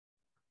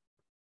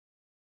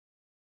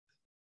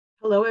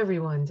Hello,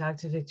 everyone.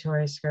 Dr.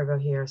 Victoria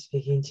Scarbo here,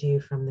 speaking to you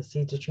from the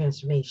Seeds of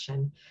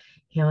Transformation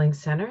Healing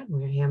Center in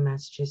Wareham,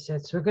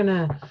 Massachusetts. We're going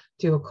to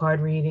do a card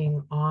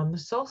reading on the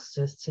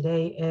solstice.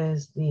 Today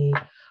is the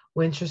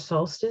winter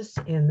solstice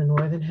in the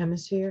Northern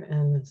Hemisphere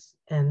and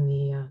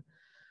the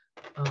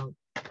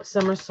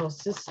summer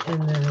solstice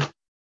in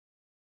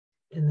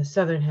the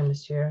Southern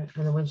Hemisphere,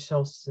 and the winter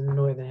solstice in the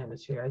Northern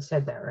Hemisphere. I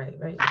said that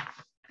right?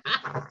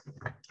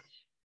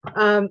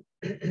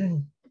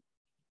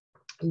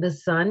 The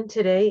sun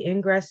today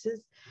ingresses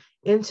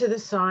into the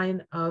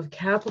sign of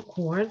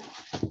Capricorn,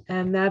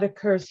 and that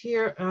occurs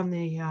here on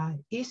the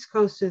east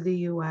coast of the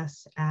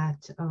U.S. at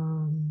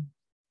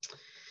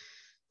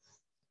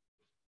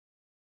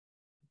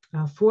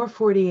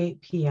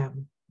 4:48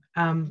 p.m.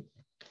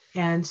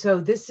 And so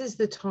this is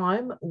the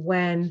time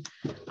when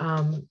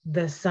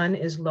the sun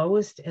is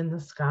lowest in the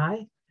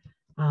sky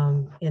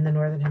in the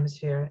Northern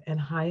Hemisphere and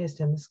highest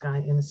in the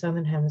sky in the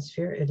Southern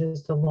Hemisphere. It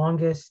is the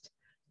longest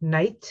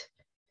night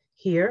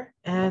here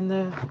and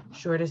the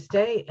shortest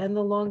day, and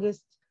the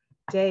longest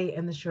day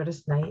and the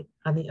shortest night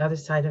on the other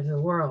side of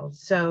the world.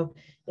 So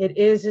it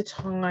is a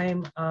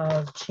time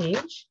of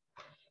change.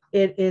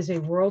 It is a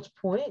world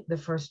point. The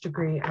first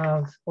degree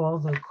of all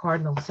the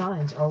cardinal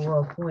signs are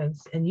world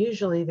points, and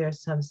usually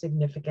there's some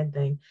significant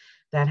thing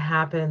that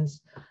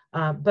happens.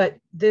 But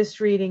this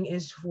reading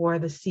is for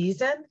the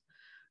season,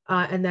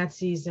 and that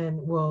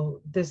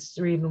this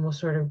reading will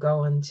sort of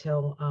go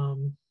until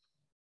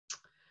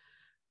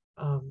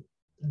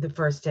the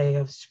first day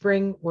of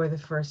spring or the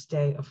first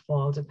day of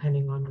fall,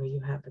 depending on where you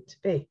happen to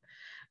be,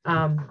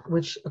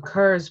 which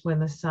occurs when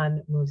the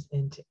sun moves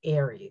into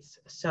Aries.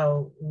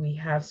 So we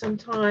have some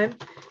time,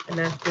 and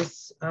that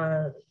this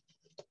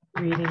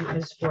reading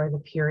is for the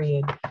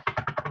period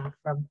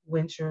from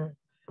winter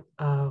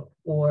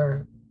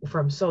or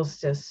from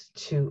solstice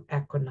to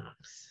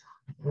equinox,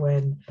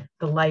 when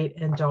the light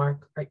and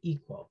dark are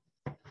equal.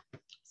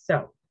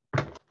 So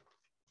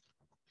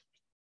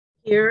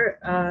here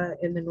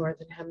in the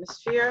Northern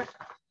Hemisphere,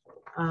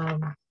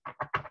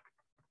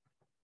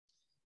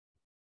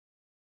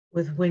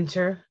 with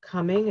winter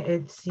coming,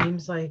 it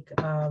seems like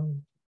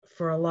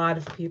for a lot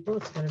of people,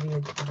 it's going to be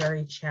a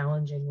very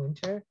challenging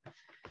winter.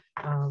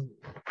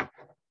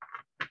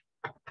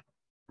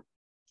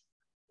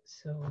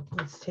 So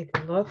let's take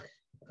a look.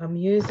 I'm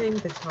using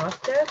the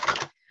Thoth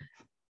Deck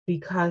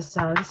because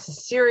this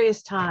is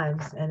serious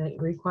times and it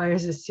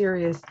requires a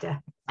serious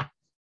deck.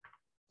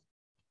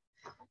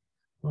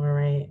 All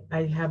right,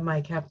 I have my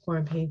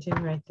Capricorn painting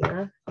right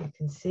there, you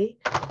can see.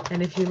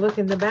 And if you look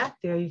in the back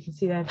there, you can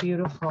see that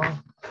beautiful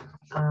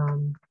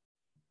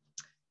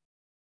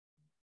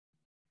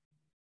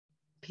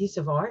piece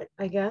of art,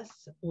 I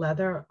guess,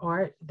 leather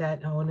art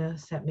that Ona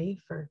sent me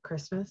for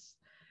Christmas.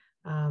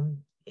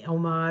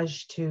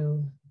 Homage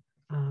to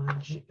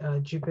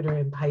Jupiter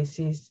in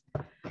Pisces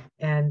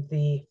and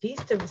the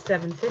Feast of the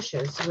Seven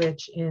Fishes,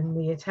 which in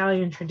the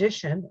Italian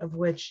tradition, of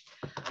which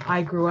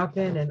I grew up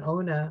in and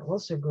Ona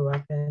also grew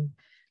up in,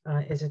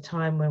 is a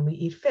time when we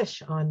eat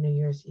fish on New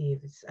Year's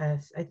Eve.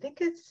 I think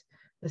it's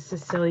the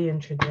Sicilian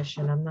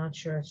tradition. I'm not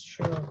sure it's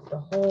true of the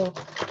whole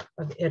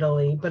of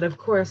Italy, but of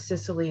course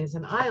Sicily is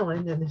an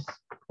island and there's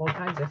all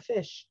kinds of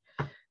fish.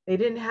 They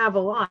didn't have a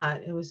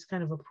lot. It was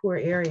kind of a poor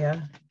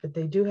area, but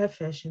they do have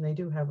fish and they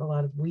do have a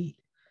lot of wheat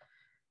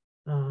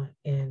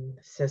in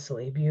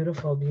Sicily.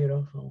 Beautiful,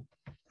 beautiful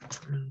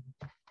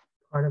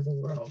part of the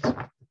world.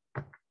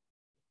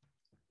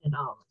 And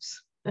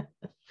olives.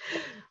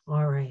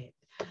 All right.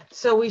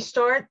 So we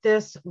start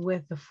this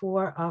with the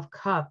Four of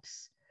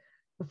Cups.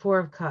 The Four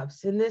of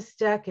Cups. In this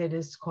deck, it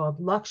is called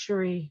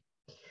Luxury.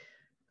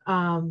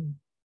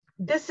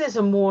 This is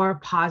a more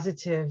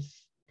positive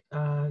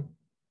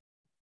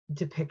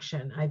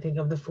depiction, I think,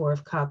 of the Four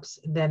of Cups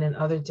than in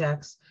other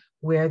decks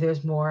where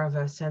there's more of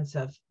a sense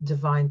of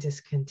divine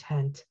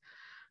discontent.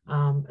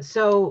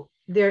 So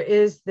there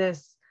is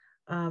this,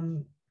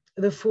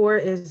 the four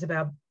is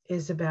about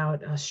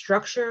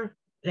structure,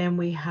 and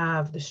we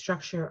have the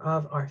structure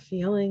of our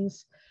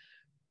feelings.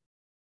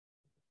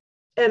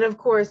 And of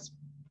course,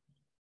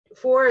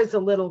 four is a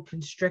little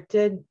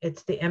constricted.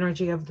 It's the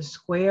energy of the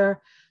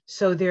square.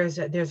 So there's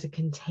a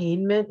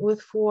containment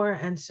with four.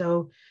 And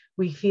so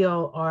we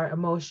feel our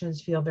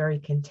emotions feel very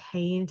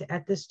contained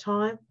at this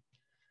time.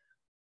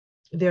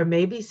 There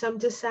may be some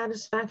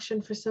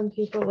dissatisfaction for some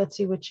people. Let's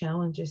see what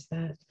challenges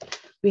that.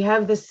 We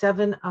have the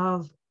Seven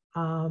of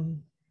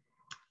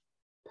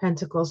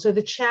Pentacles. So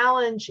the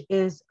challenge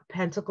is a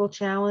Pentacle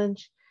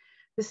challenge.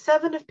 The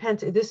Seven of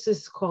Pentacles, this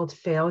is called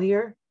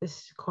failure.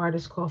 This card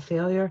is called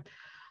failure.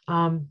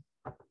 But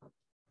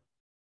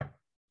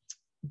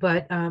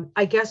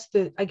I guess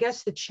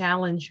the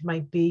challenge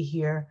might be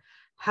here.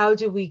 How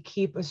do we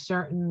keep a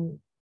certain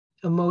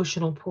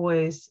emotional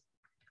poise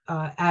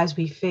as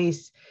we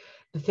face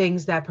the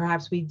things that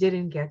perhaps we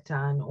didn't get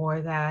done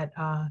or that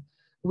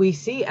we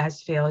see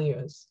as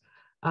failures?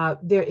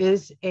 There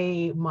is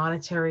a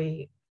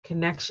monetary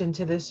connection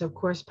to this. Of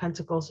course,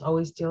 Pentacles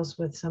always deals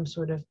with some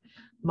sort of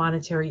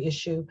monetary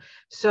issue.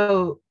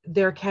 So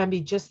there can be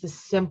just the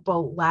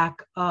simple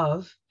lack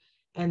of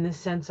and the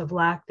sense of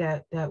lack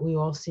that we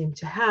all seem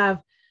to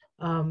have,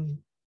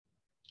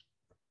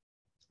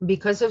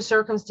 because of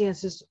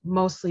circumstances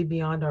mostly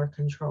beyond our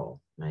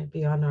control, right?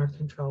 Beyond our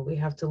control. We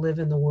have to live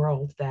in the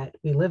world that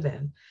we live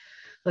in.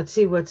 Let's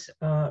see what's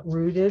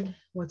rooted,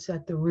 what's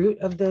at the root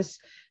of this.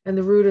 And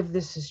the root of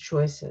this is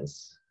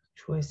choices,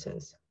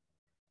 choices.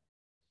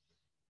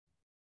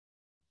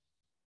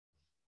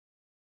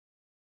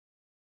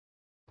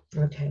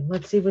 Okay,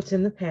 let's see what's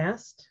in the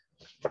past.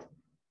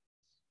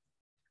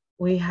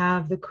 We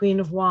have the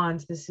Queen of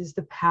Wands. This is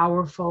the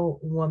powerful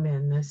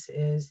woman. This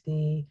is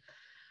the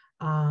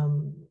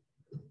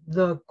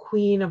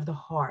queen of the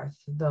hearth,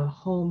 the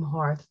home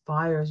hearth,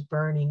 fires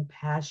burning,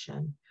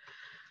 passion.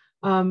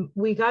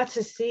 We got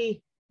to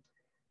see,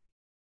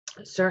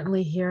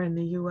 certainly here in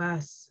the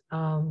US,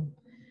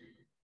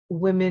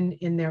 women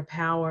in their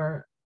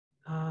power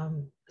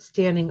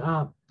standing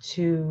up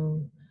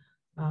to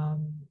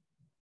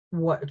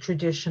what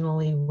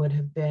traditionally would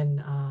have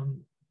been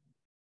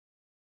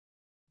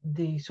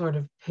the sort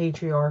of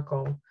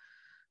patriarchal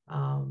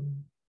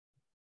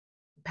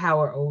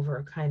power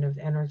over kind of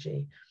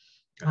energy.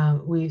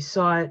 We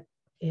saw it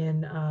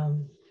in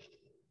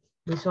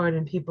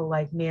people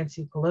like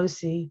Nancy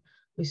Pelosi.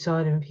 We saw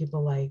it in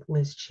people like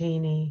Liz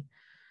Cheney,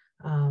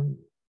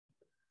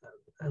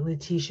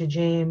 Letitia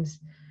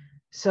James.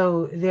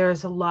 So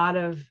there's a lot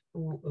of,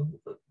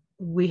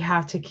 we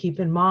have to keep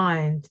in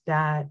mind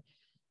that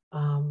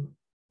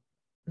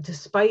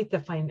despite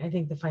I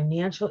think the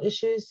financial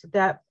issues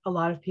that a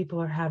lot of people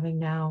are having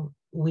now,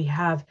 we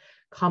have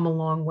come a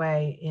long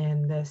way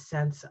in the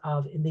sense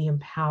of the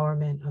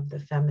empowerment of the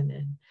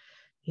feminine,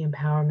 the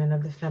empowerment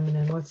of the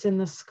feminine. What's in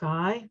the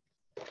sky?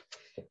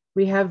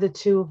 We have the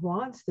Two of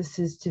Wands. This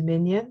is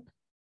Dominion,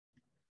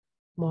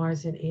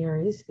 Mars and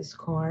Aries, this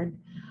card.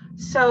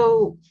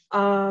 So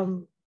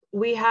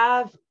we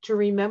have to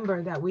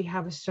remember that we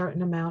have a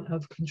certain amount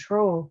of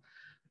control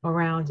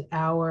around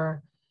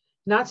our,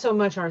 not so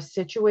much our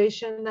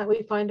situation that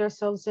we find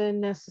ourselves in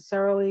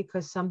necessarily,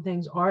 because some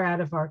things are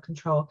out of our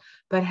control,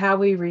 but how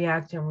we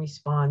react and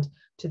respond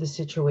to the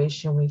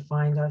situation we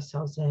find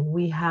ourselves in.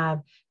 We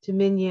have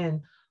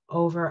dominion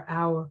over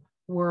our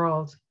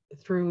world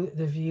through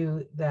the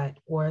view that,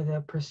 or the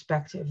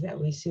perspective that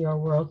we see our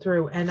world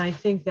through. And I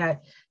think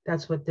that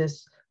that's what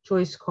this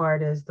choice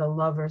card is, the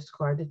Lover's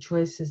card, the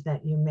choices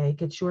that you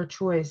make. It's your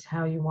choice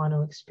how you want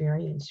to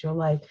experience your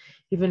life,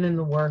 even in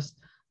the worst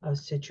of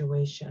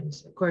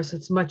situations. Of course,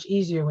 it's much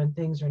easier when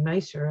things are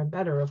nicer and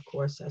better, of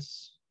course,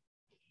 that's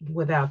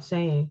without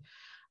saying.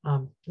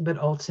 But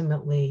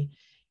ultimately,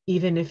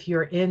 even if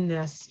you're in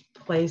this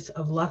place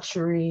of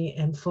luxury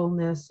and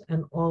fullness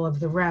and all of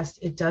the rest,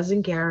 it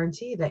doesn't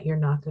guarantee that you're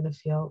not going to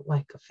feel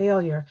like a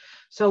failure.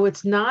 So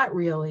it's not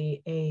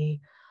really a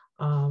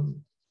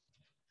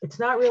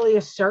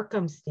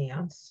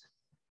circumstance,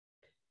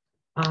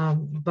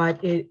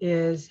 but it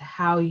is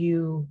how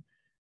you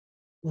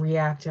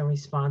react and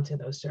respond to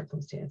those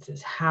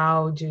circumstances.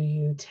 How do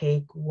you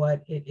take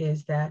what it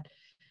is that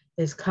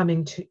is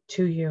coming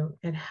to you,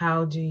 and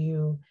how do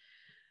you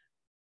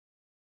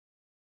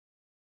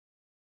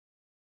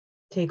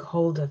take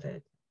hold of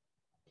it?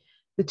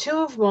 The Two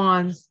of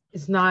Wands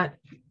is not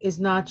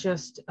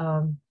just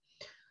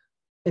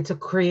it's a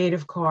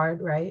creative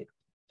card, right?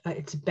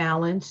 It's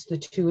balanced. The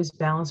two is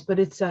balanced, but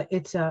it's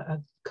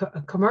a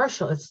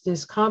commercial.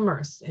 There's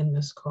commerce in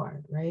this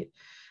card, right?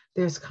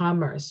 There's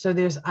commerce. So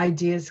there's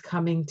ideas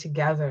coming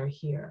together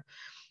here.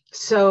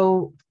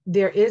 So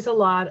there is a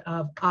lot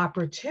of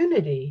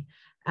opportunity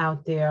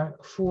out there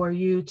for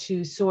you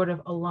to sort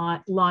of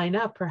line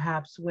up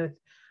perhaps with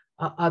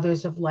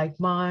others of like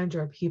mind,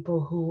 or people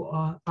who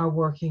are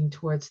working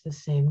towards the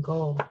same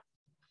goal.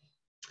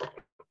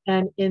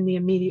 And in the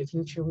immediate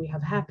future, we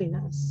have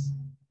happiness.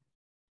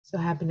 So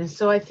happiness.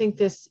 So I think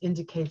this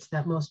indicates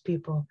that most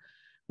people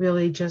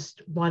really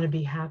just want to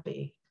be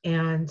happy.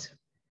 And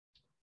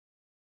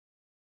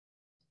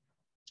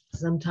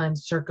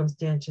sometimes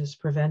circumstances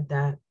prevent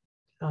that.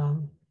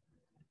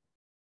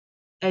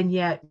 And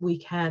yet we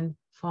can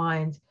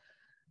find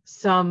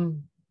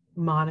some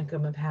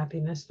modicum of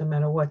happiness no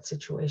matter what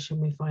situation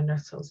we find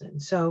ourselves in.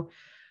 So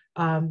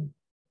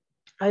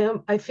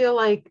I feel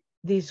like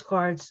these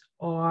cards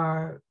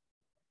are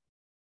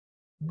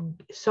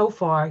so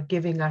far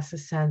giving us a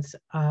sense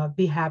of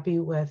be happy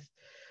with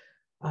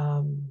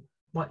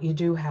what you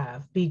do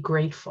have, be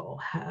grateful,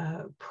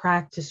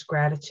 practice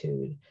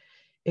gratitude.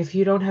 If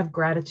you don't have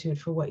gratitude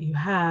for what you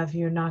have,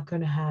 you're not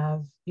going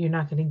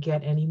to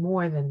get any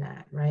more than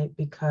that, right?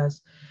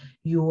 Because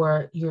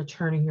you're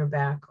turning your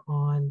back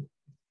on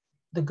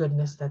the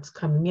goodness that's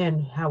coming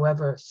in,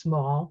 however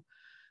small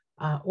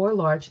or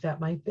large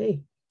that might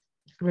be.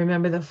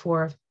 Remember the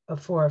Four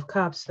of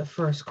Cups, the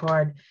first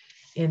card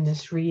in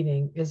this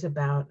reading, is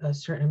about a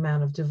certain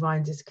amount of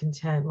divine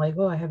discontent, like,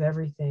 oh, I have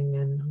everything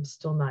and I'm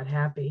still not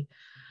happy.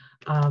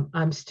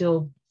 I'm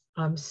still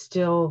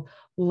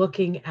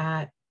looking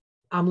at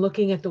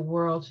the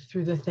world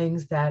through the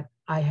things that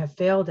I have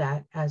failed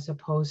at, as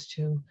opposed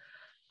to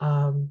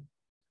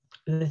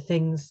the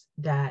things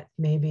that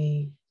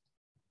maybe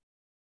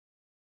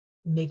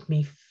make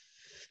me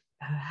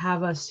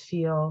have us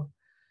feel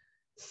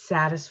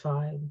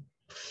satisfied,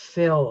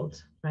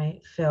 filled,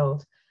 right?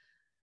 Filled.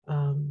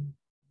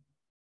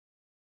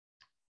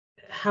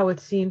 How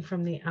it's seen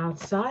from the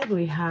outside,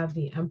 we have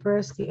the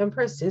Empress. The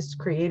Empress is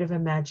creative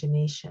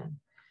imagination.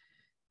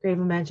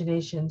 Creative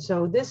imagination.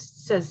 So this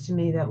says to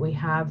me that we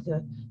have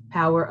the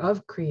power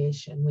of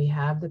creation. We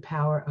have the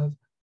power of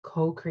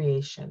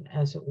co-creation,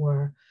 as it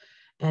were.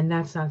 And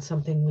that's not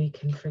something we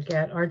can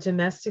forget. Our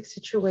domestic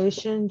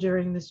situation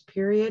during this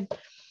period,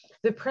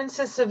 the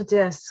Princess of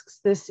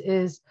Discs, this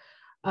is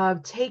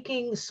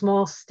taking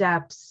small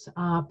steps,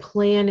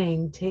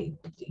 planning,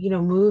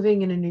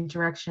 moving in a new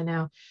direction.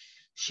 Now,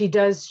 she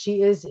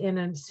is in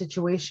a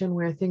situation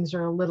where things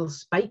are a little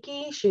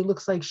spiky. She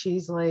looks like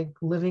she's like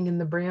living in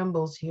the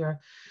brambles here.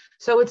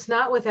 So it's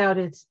not without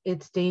its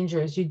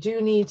dangers. You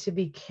do need to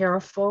be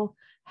careful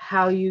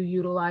how you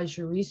utilize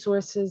your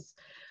resources.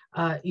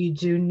 You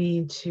do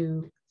need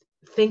to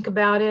think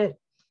about it.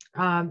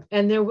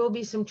 And there will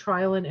be some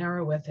trial and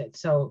error with it.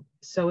 So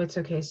it's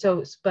okay.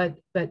 But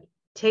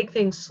take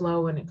things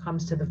slow when it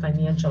comes to the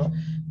financial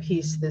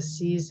piece this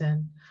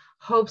season.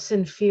 Hopes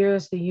and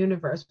fears, the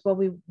universe. Well,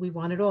 we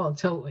want it all,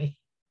 don't we?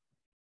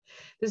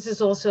 This is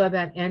also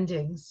about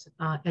endings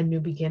and new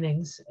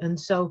beginnings. And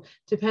so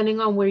depending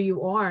on where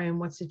you are and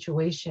what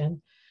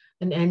situation,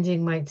 an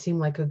ending might seem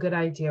like a good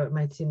idea, or it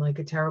might seem like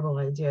a terrible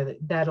idea.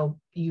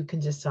 You can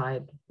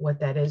decide what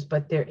that is.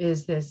 But there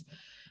is this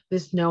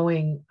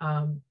knowing,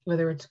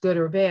 whether it's good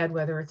or bad,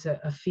 whether it's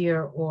a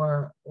fear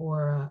or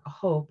a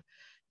hope,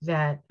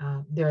 that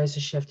there is a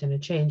shift and a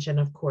change. And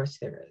of course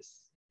there is.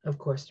 Of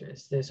course there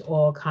is. There's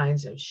all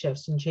kinds of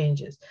shifts and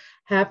changes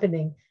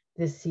happening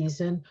this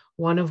season,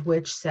 one of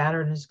which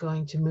Saturn is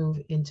going to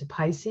move into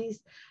Pisces,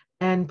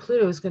 and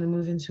Pluto is going to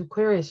move into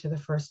Aquarius for the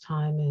first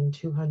time in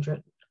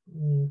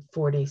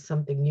 240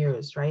 something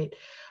years, right?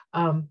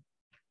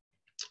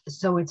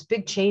 So it's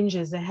big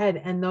changes ahead,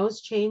 and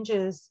those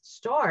changes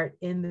start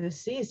in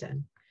this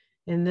season,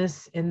 in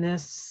this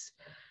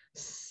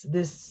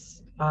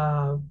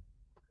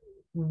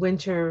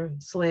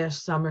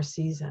winter/summer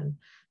season,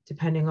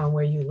 depending on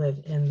where you live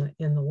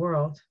in the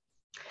world.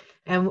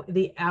 And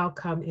the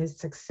outcome is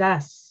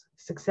success.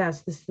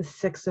 This is the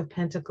Six of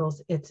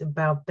Pentacles. It's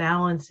about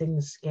balancing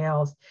the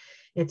scales.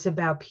 It's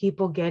about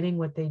people getting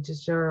what they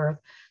deserve.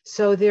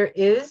 So there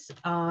is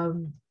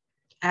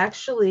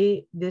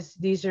actually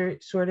these are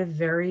sort of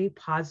very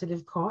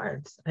positive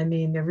cards. I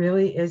mean, there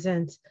really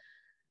isn't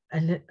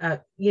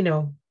a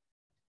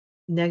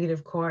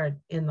negative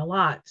card in the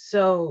lot.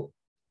 So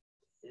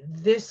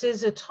this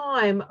is a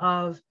time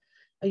of,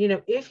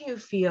 if you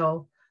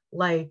feel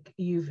like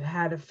you've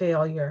had a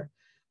failure,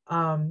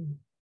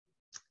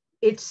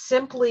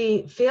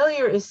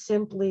 failure is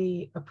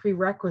simply a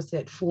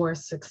prerequisite for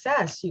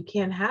success. You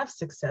can't have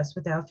success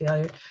without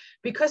failure,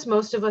 because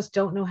most of us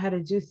don't know how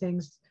to do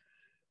things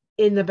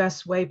in the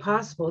best way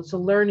possible. It's a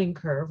learning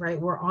curve, right?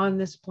 We're on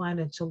this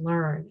planet to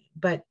learn.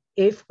 But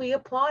if we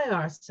apply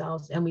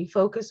ourselves and we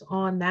focus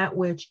on that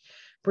which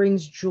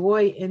brings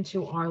joy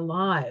into our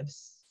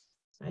lives,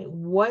 right?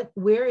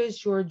 Where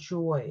is your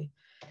joy?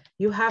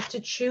 You have to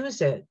choose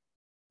it.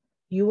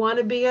 You want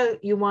to be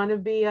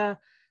a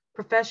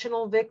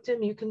professional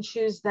victim, you can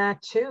choose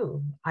that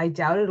too. I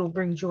doubt it'll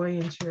bring joy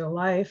into your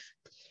life.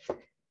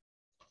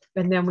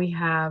 And then we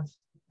have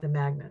the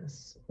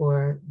Magnus,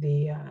 or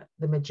the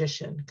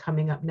Magician,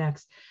 coming up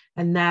next.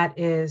 And that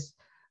is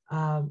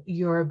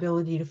your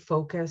ability to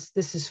focus.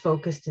 This is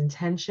focused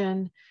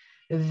intention.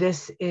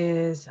 This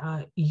is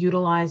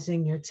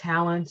utilizing your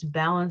talents,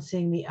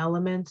 balancing the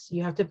elements.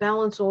 You have to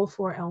balance all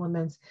four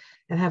elements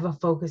and have a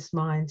focused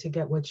mind to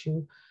get what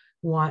you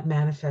want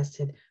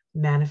manifested.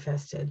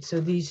 So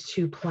these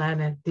two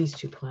cards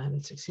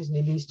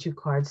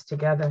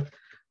together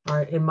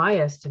are, in my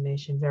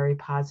estimation, very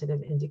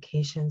positive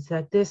indications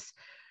that this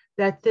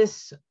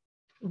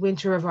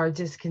winter of our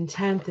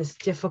discontent, this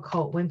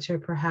difficult winter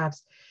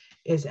perhaps,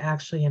 is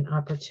actually an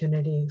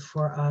opportunity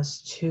for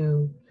us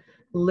to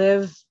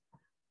live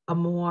a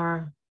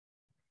more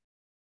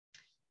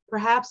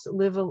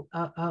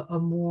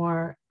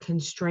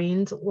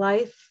constrained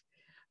life,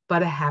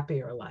 but a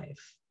happier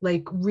life.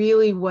 Like,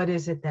 really, what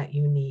is it that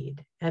you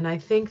need? And I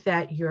think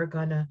that you're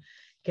gonna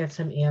get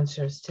some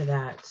answers to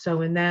that.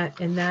 So in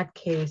that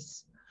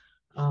case,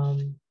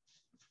 I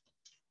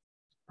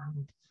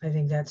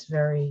think that's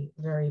very,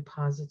 very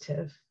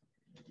positive.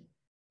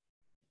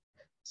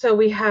 So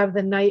we have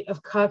the Knight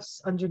of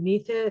Cups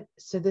underneath it.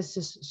 So this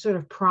is sort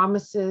of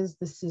promises.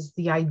 This is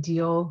the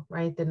ideal,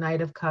 right? The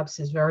Knight of Cups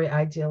is very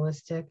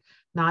idealistic,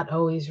 not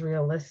always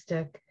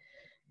realistic.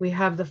 We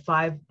have the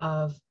Five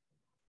of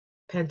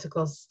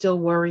Pentacles, still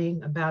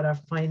worrying about our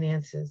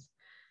finances.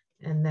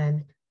 And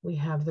then we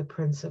have the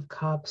Prince of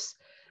Cups.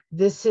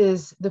 This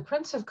is the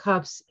Prince of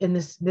Cups in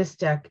this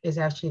deck is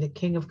actually the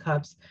King of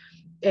Cups.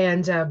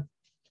 And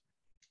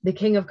the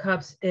King of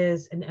Cups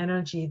is an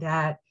energy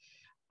that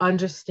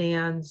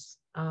understands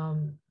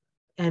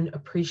and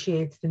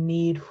appreciates the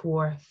need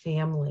for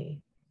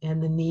family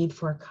and the need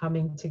for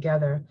coming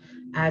together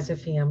as a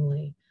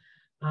family.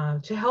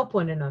 to help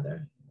one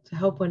another,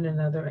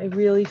 I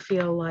really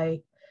feel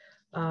like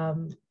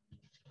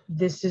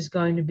this is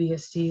going to be a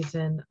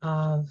season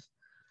of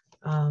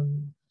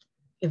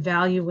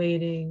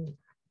evaluating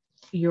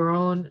your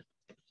own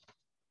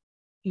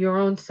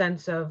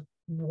sense of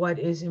what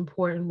is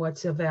important,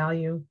 what's of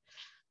value,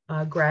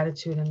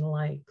 gratitude, and the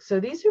like. So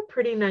these are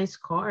pretty nice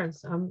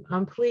cards.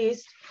 I'm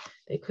pleased.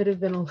 They could have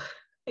been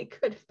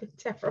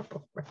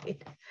terrible,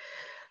 right?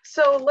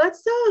 So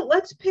let's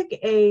pick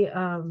a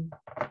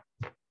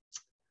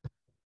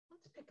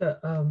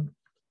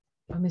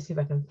let me see if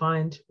I can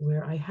find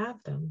where I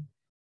have them.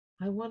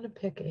 I want to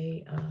pick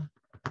a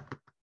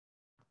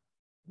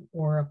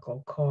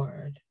oracle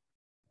card.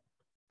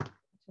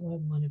 What do I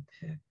want to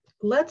pick?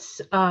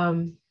 Let's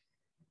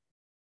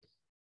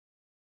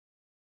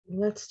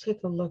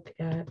take a look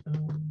at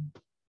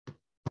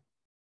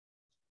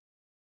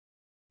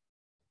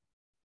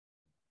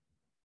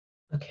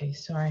okay,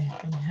 sorry,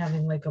 I'm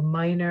having a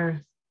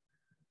minor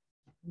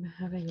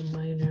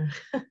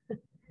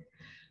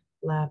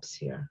lapse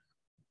here.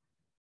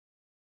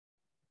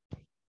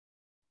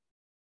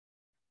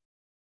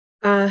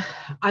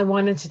 I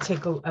wanted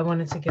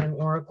to get an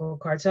oracle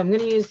card. So I'm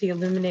going to use the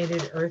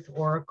Illuminated Earth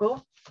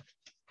Oracle.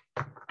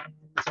 And,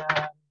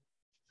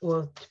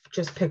 we'll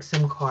just pick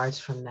some cards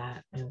from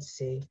that and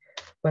see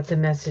what the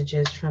message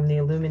is from the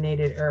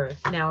Illuminated Earth.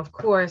 Now, of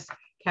course,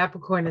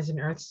 Capricorn is an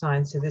earth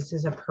sign, so this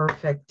is a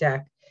perfect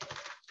deck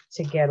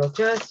to get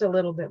just a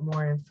little bit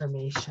more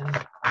information.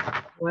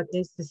 What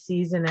is the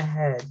season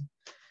ahead?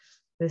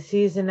 The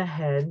season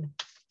ahead,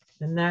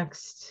 the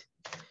next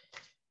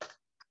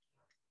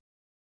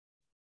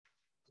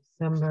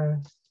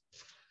December,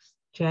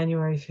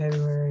 January,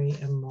 February,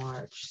 and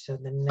March. So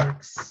the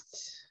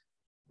next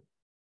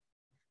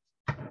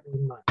 3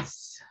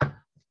 months.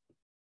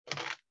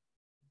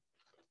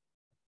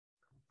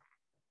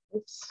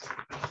 Oops.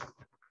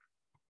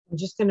 I'm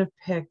just gonna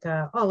pick.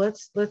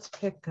 Let's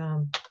pick.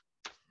 Yeah,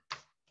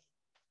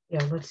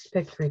 let's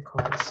pick 3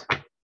 cards.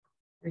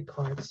 3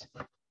 cards.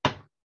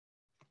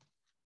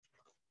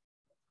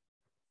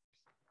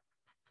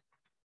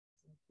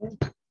 Okay.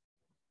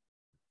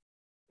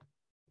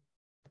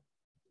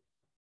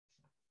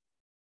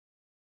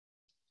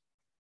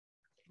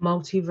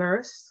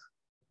 Multiverse.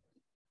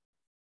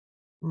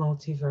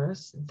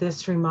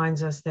 This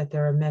reminds us that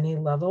there are many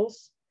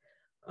levels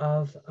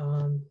of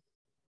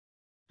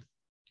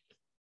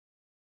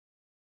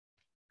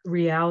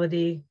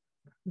reality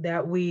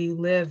that we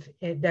live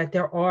in, that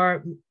there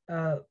are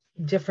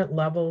different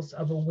levels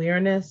of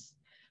awareness.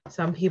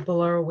 Some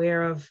people are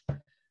aware of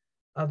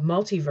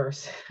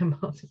multiverse.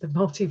 The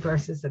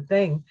multiverse is a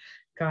thing,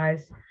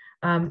 guys.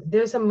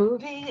 There's a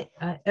movie,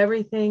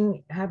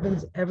 Everything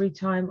Happens Every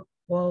Time,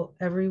 All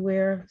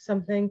Everywhere,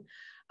 something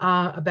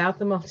about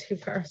the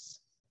multiverse.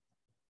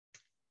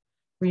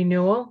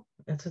 Renewal.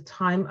 It's a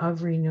time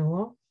of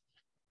renewal.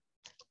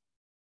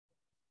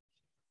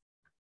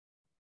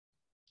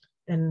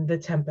 And the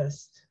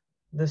tempest,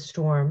 the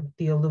storm,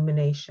 the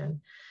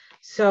illumination.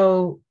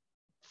 So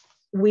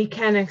we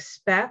can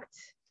expect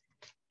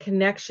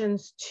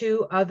connections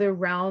to other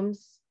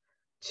realms,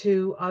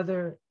 to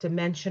other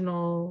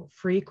dimensional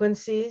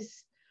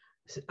frequencies.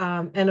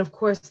 And of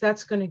course,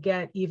 that's going to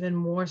get even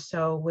more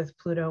so with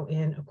Pluto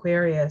in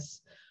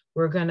Aquarius.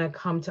 We're going to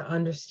come to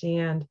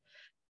understand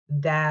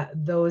that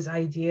those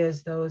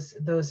ideas,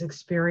 those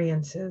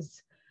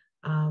experiences,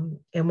 and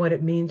what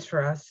it means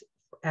for us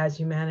as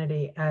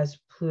humanity as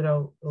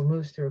Pluto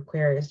moves through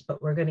Aquarius.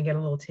 But we're going to get a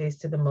little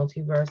taste of the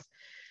multiverse.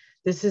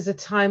 This is a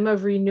time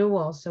of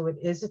renewal. So it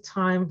is a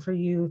time for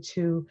you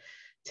to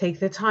take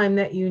the time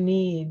that you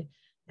need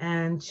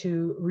and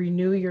to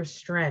renew your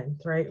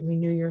strength, right?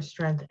 Renew your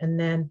strength. And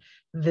then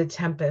the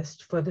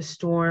tempest, for the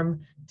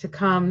storm to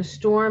come. The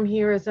storm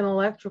here is an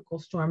electrical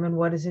storm. And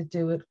what does it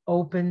do? It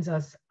opens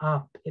us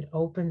up. It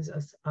opens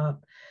us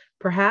up,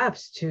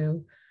 perhaps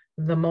to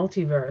the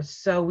multiverse.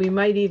 So we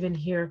might even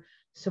hear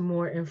some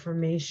more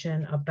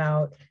information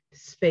about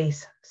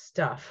space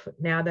stuff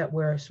now that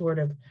we're sort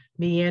of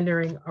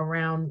meandering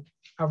around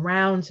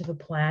to the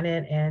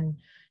planet and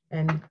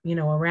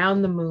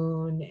around the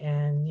moon,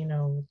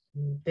 and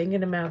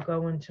thinking about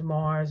going to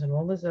Mars and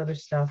all this other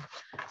stuff.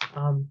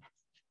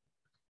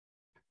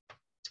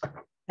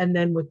 And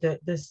then with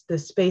the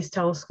space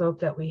telescope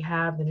that we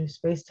have, the new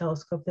space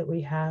telescope that we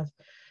have,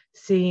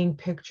 seeing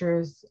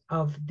pictures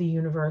of the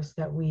universe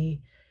that we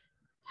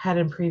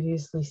hadn't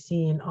previously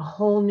seen, a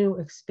whole new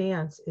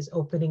expanse is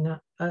opening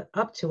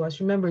up to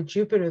us. Remember,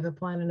 Jupiter, the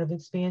planet of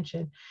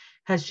expansion,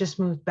 has just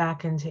moved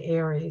back into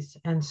Aries.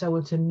 And so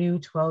it's a new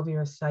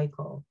 12-year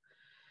cycle.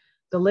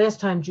 The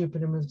last time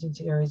Jupiter moved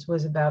into Aries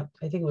was about,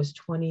 I think it was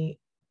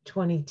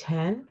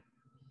 2010.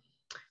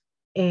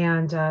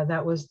 And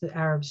that was the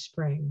Arab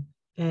Spring.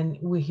 And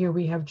here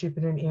we have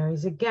Jupiter in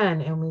Aries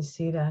again. And we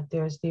see that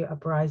there's the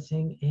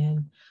uprising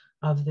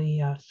of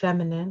the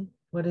feminine.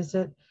 What is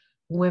it?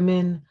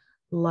 Women,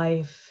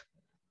 life,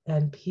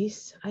 and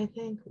peace, I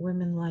think.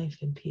 Women, life,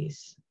 and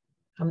peace.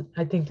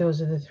 I think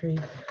those are the 3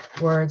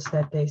 words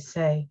that they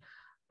say,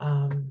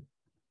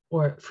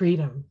 or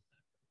freedom.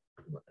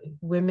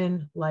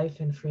 women, life,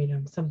 and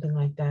freedom, something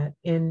like that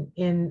in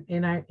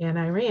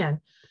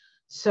Iran.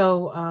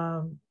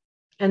 So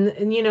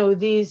and you know,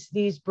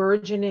 these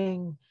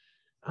burgeoning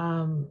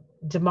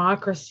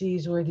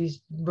democracies, or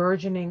these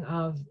burgeoning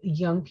of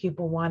young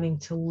people wanting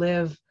to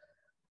live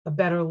a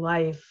better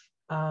life.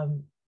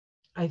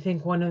 I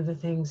think one of the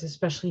things,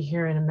 especially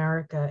here in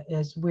America,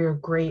 is we're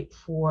great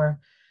for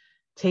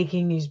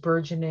taking these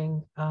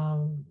burgeoning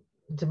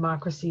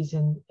democracies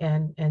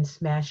and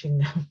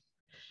smashing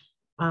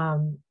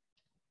them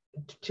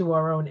to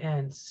our own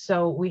ends.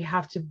 So we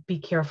have to be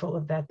careful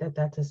of that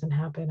doesn't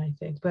happen, I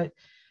think. But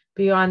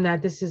beyond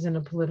that, this isn't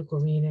a political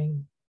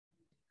reading.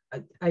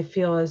 I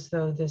feel as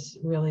though this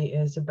really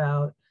is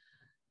about,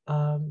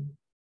 I'm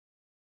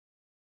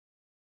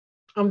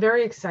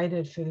very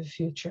excited for the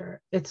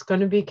future. It's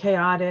going to be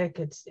chaotic.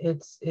 It's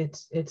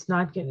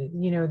not going to,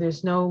 you know,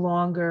 there's no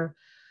longer,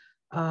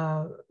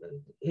 you're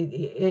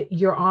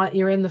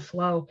in the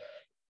flow.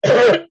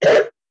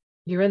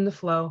 You're in the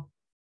flow.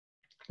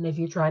 And if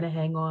you try to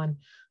hang on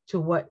to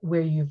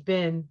where you've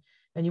been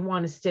and you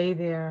want to stay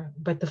there,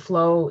 but the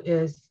flow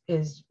is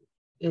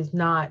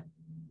not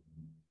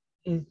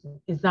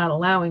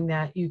allowing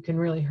that, you can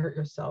really hurt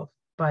yourself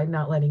by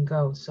not letting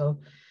go. So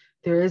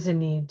there is a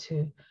need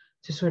to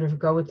sort of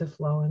go with the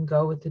flow and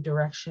go with the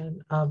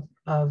direction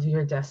of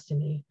your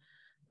destiny,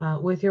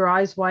 with your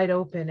eyes wide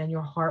open and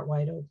your heart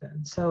wide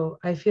open. So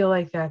I feel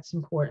like that's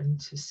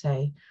important to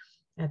say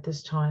at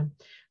this time.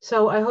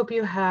 So I hope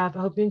you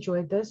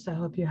enjoyed this. I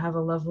hope you have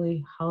a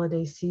lovely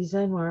holiday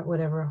season, or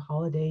whatever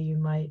holiday you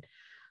might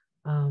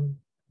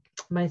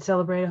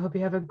celebrate. I hope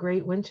you have a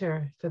great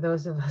winter for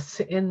those of us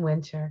in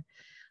winter,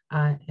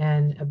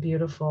 and a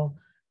beautiful,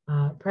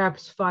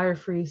 perhaps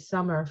fire-free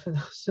summer for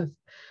those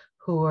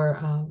who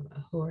are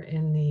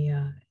in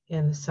the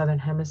Southern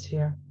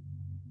Hemisphere.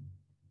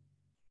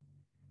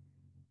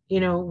 You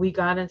know, we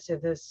got into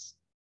this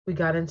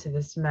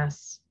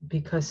mess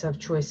because of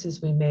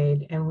choices we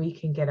made, and we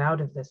can get out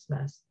of this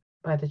mess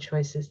by the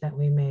choices that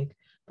we make.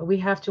 But we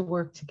have to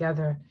work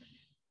together.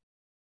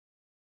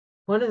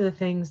 One of the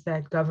things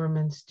that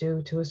governments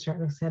do to a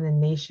certain extent,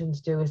 and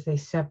nations do, is they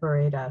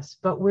separate us,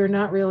 but we're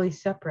not really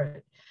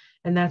separate.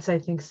 And that's, I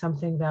think,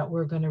 something that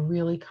we're going to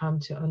really come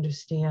to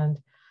understand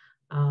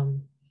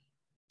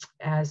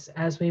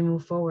as we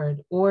move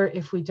forward. Or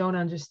if we don't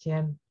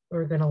understand,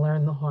 we're going to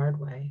learn the hard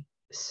way.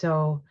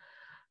 So,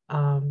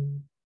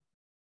 you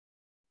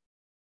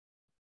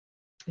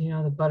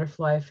know, the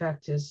butterfly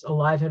effect is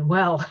alive and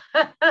well.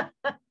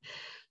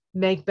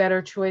 Make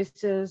better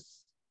choices,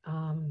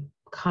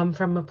 come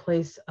from a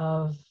place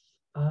of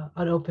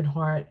an open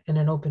heart and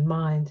an open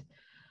mind,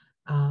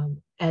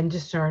 and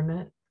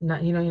discernment.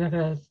 Not, you know, you're not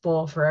going to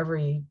fall for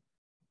every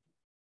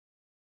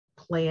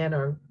plan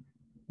or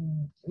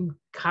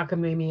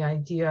cockamamie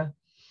idea,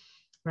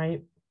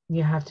 right?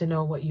 You have to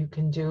know what you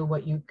can do,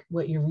 what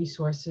your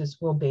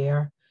resources will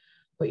bear,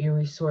 what your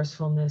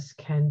resourcefulness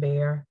can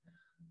bear.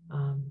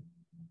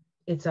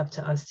 It's up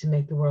to us to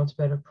make the world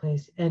a better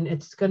place, and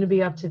it's going to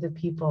be up to the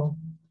people,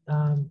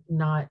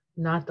 not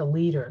the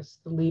leaders.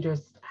 The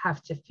leaders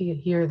have to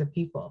hear the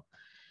people,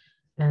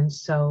 and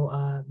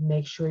so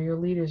make sure your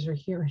leaders are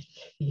hearing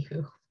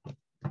you.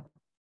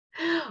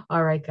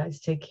 All right, guys,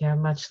 take care.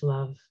 Much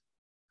love,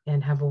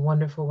 and have a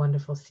wonderful,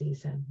 wonderful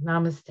season.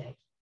 Namaste.